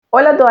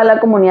Hola a toda la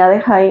comunidad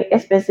de High,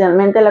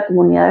 especialmente la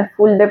comunidad de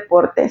Full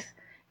Deportes.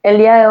 El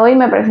día de hoy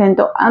me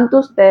presento ante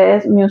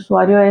ustedes, mi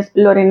usuario es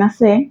Lorena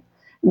C.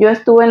 Yo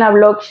estuve en la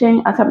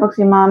blockchain hace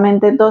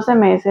aproximadamente 12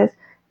 meses,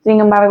 sin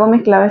embargo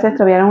mis claves se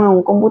extraviaron en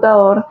un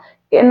computador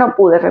que no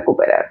pude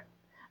recuperar.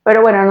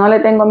 Pero bueno, no le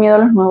tengo miedo a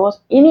los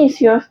nuevos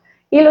inicios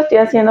y lo estoy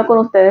haciendo con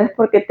ustedes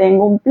porque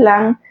tengo un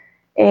plan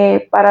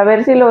para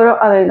ver si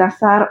logro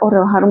adelgazar o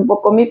rebajar un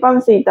poco mi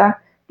pancita.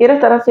 Quiero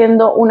estar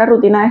haciendo una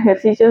rutina de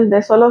ejercicios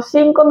de solo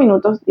 5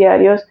 minutos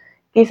diarios,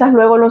 quizás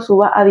luego lo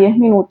suba a 10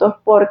 minutos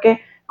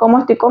porque como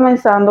estoy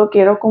comenzando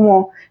quiero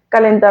como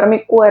calentar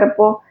mi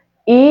cuerpo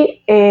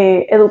y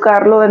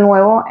educarlo de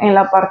nuevo en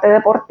la parte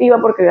deportiva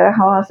porque había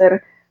dejado de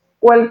hacer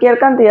cualquier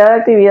cantidad de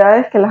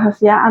actividades que las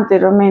hacía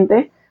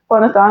anteriormente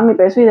cuando estaba en mi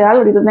peso ideal.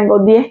 Ahorita tengo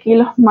 10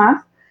 kilos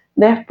más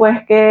después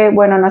que,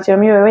 bueno, nació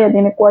mi bebé, ya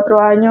tiene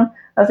 4 años,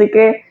 así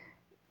que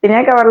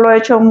tenía que haberlo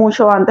hecho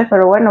mucho antes,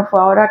 pero bueno, fue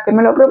ahora que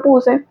me lo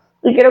propuse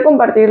y quiero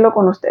compartirlo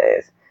con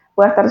ustedes.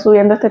 Voy a estar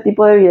subiendo este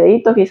tipo de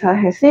videitos, quizás de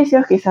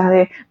ejercicios, quizás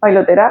de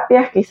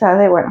bailoterapias, quizás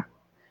de, bueno,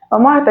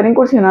 vamos a estar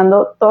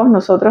incursionando todos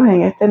nosotros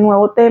en este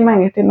nuevo tema,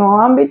 en este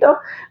nuevo ámbito,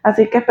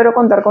 así que espero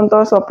contar con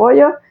todo su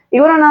apoyo. Y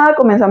bueno, nada,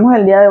 comenzamos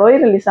el día de hoy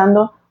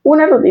realizando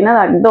una rutina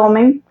de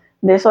abdomen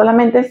de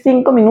solamente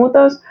 5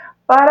 minutos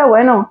para,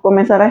 bueno,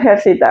 comenzar a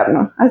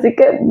ejercitarnos. Así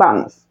que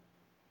vamos.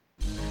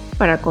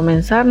 Para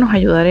comenzar nos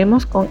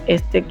ayudaremos con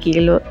este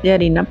kilo de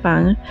harina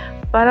pan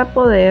para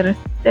poder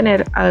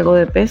tener algo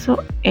de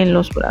peso en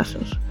los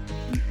brazos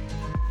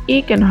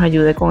y que nos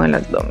ayude con el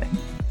abdomen.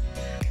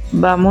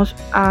 Vamos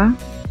a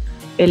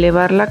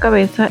elevar la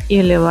cabeza y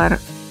elevar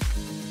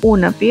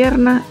una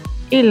pierna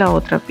y la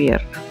otra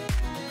pierna,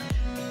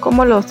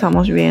 como lo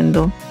estamos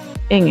viendo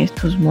en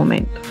estos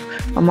momentos.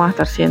 Vamos a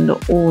estar haciendo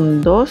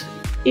 1, 2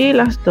 y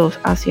las dos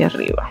hacia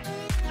arriba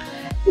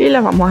y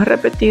las vamos a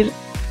repetir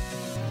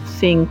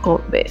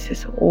 5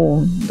 veces.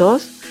 1,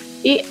 2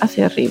 y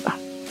hacia arriba.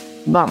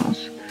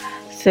 Vamos.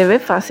 Se ve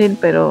fácil,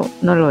 pero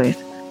no lo es.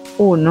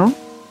 1,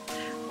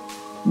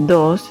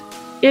 2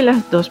 y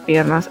las dos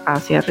piernas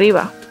hacia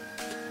arriba.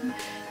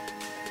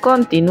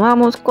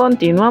 Continuamos,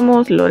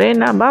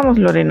 Lorena. Vamos,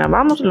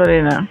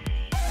 Lorena.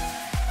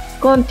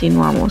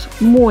 Continuamos.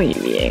 Muy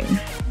bien.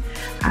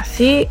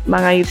 Así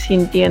van a ir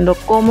sintiendo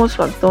cómo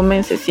su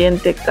abdomen se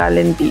siente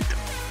calentito.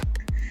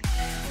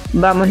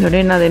 Vamos,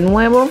 Lorena, de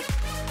nuevo.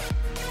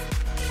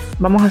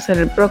 Vamos a hacer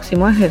el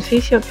próximo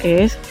ejercicio,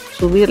 que es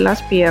subir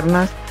las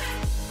piernas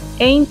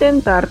e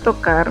intentar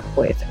tocar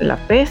pues la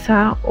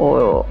pesa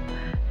o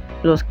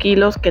los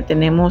kilos que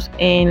tenemos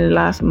en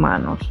las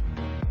manos.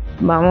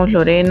 Vamos,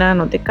 Lorena,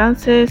 no te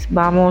canses.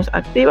 Vamos,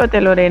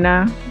 actívate,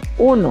 Lorena.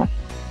 1.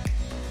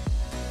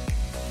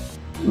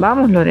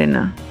 Vamos,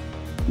 Lorena.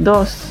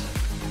 2.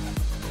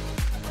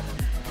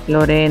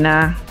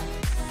 Lorena.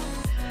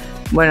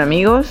 Bueno,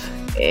 amigos,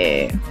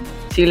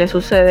 si les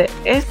sucede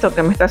esto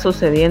que me está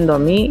sucediendo a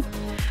mí,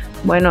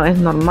 bueno, es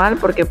normal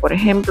porque, por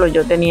ejemplo,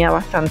 yo tenía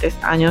bastantes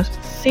años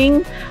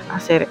sin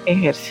hacer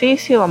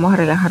ejercicio. Vamos a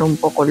relajar un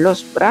poco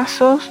los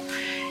brazos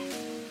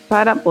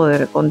para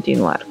poder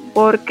continuar,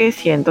 porque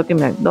siento que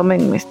mi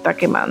abdomen me está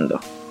quemando.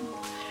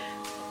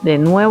 De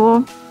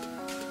nuevo,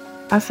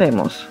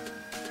 hacemos.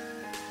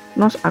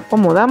 Nos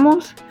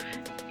acomodamos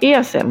y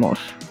hacemos.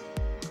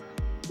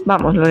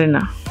 Vamos,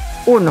 Lorena.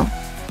 1,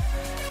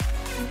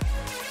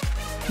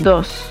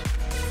 2.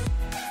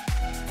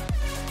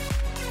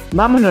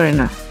 Vamos,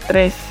 Lorena.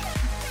 3.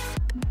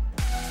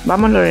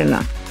 Vamos,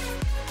 Lorena.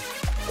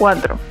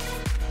 4.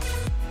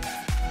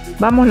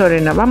 Vamos,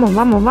 Lorena.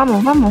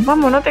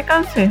 Vamos. No te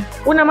canses.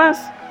 Una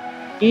más.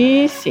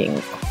 Y 5.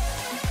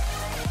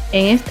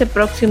 En este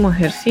próximo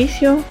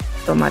ejercicio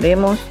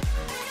tomaremos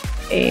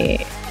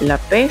la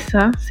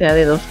pesa, sea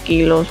de 2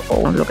 kilos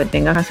o lo que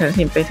tengas que hacer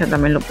sin pesa,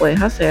 también lo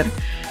puedes hacer.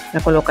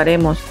 La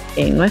colocaremos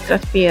en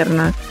nuestras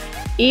piernas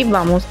y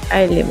vamos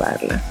a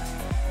elevarlas.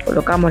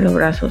 Colocamos los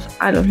brazos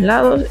a los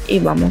lados y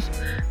vamos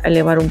a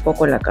elevar un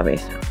poco la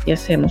cabeza. Y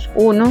hacemos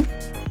 1,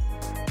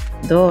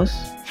 2,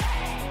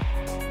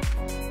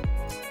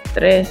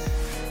 3,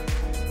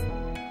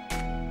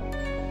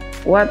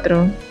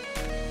 4,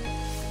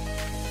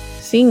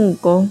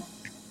 5,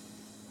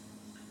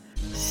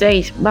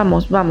 6.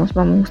 Vamos.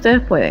 Ustedes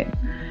pueden.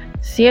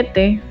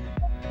 7,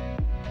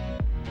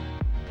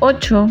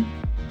 8.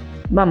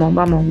 Vamos.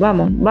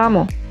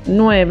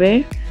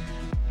 9.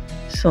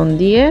 Son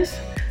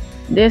 10.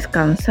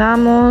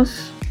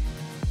 Descansamos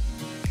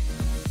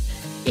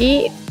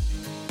y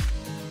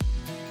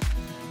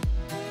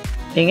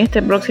en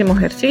este próximo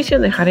ejercicio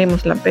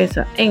dejaremos la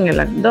pesa en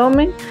el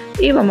abdomen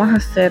y vamos a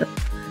hacer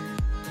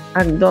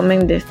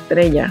abdomen de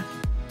estrella,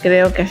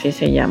 creo que así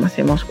se llama.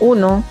 Hacemos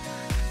 1,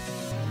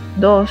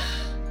 2,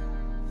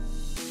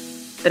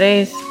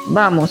 3,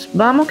 vamos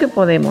que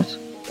podemos.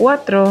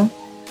 4,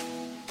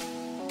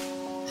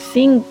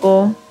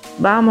 5,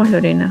 vamos,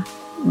 Lorena.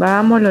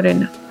 Vamos,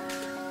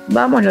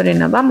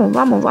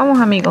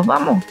 amigos,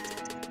 vamos.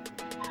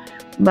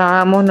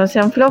 Vamos, no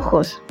sean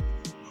flojos.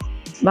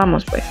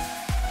 Vamos pues,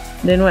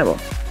 de nuevo.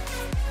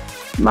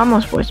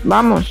 Vamos.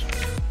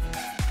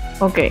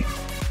 Ok.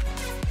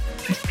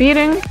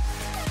 Respiren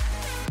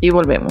y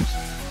volvemos.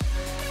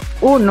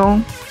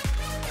 1,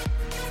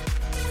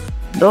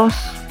 2,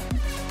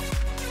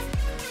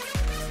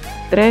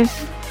 3,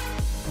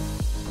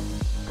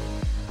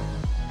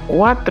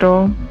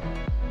 4,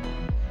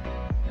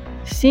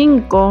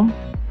 5.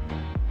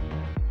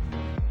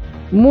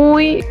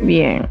 Muy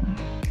bien.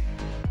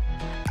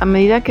 A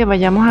medida que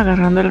vayamos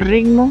agarrando el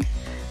ritmo,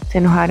 se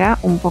nos hará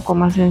un poco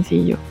más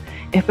sencillo.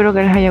 Espero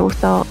que les haya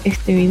gustado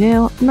este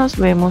video. Nos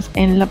vemos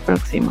en la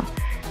próxima.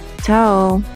 Chao.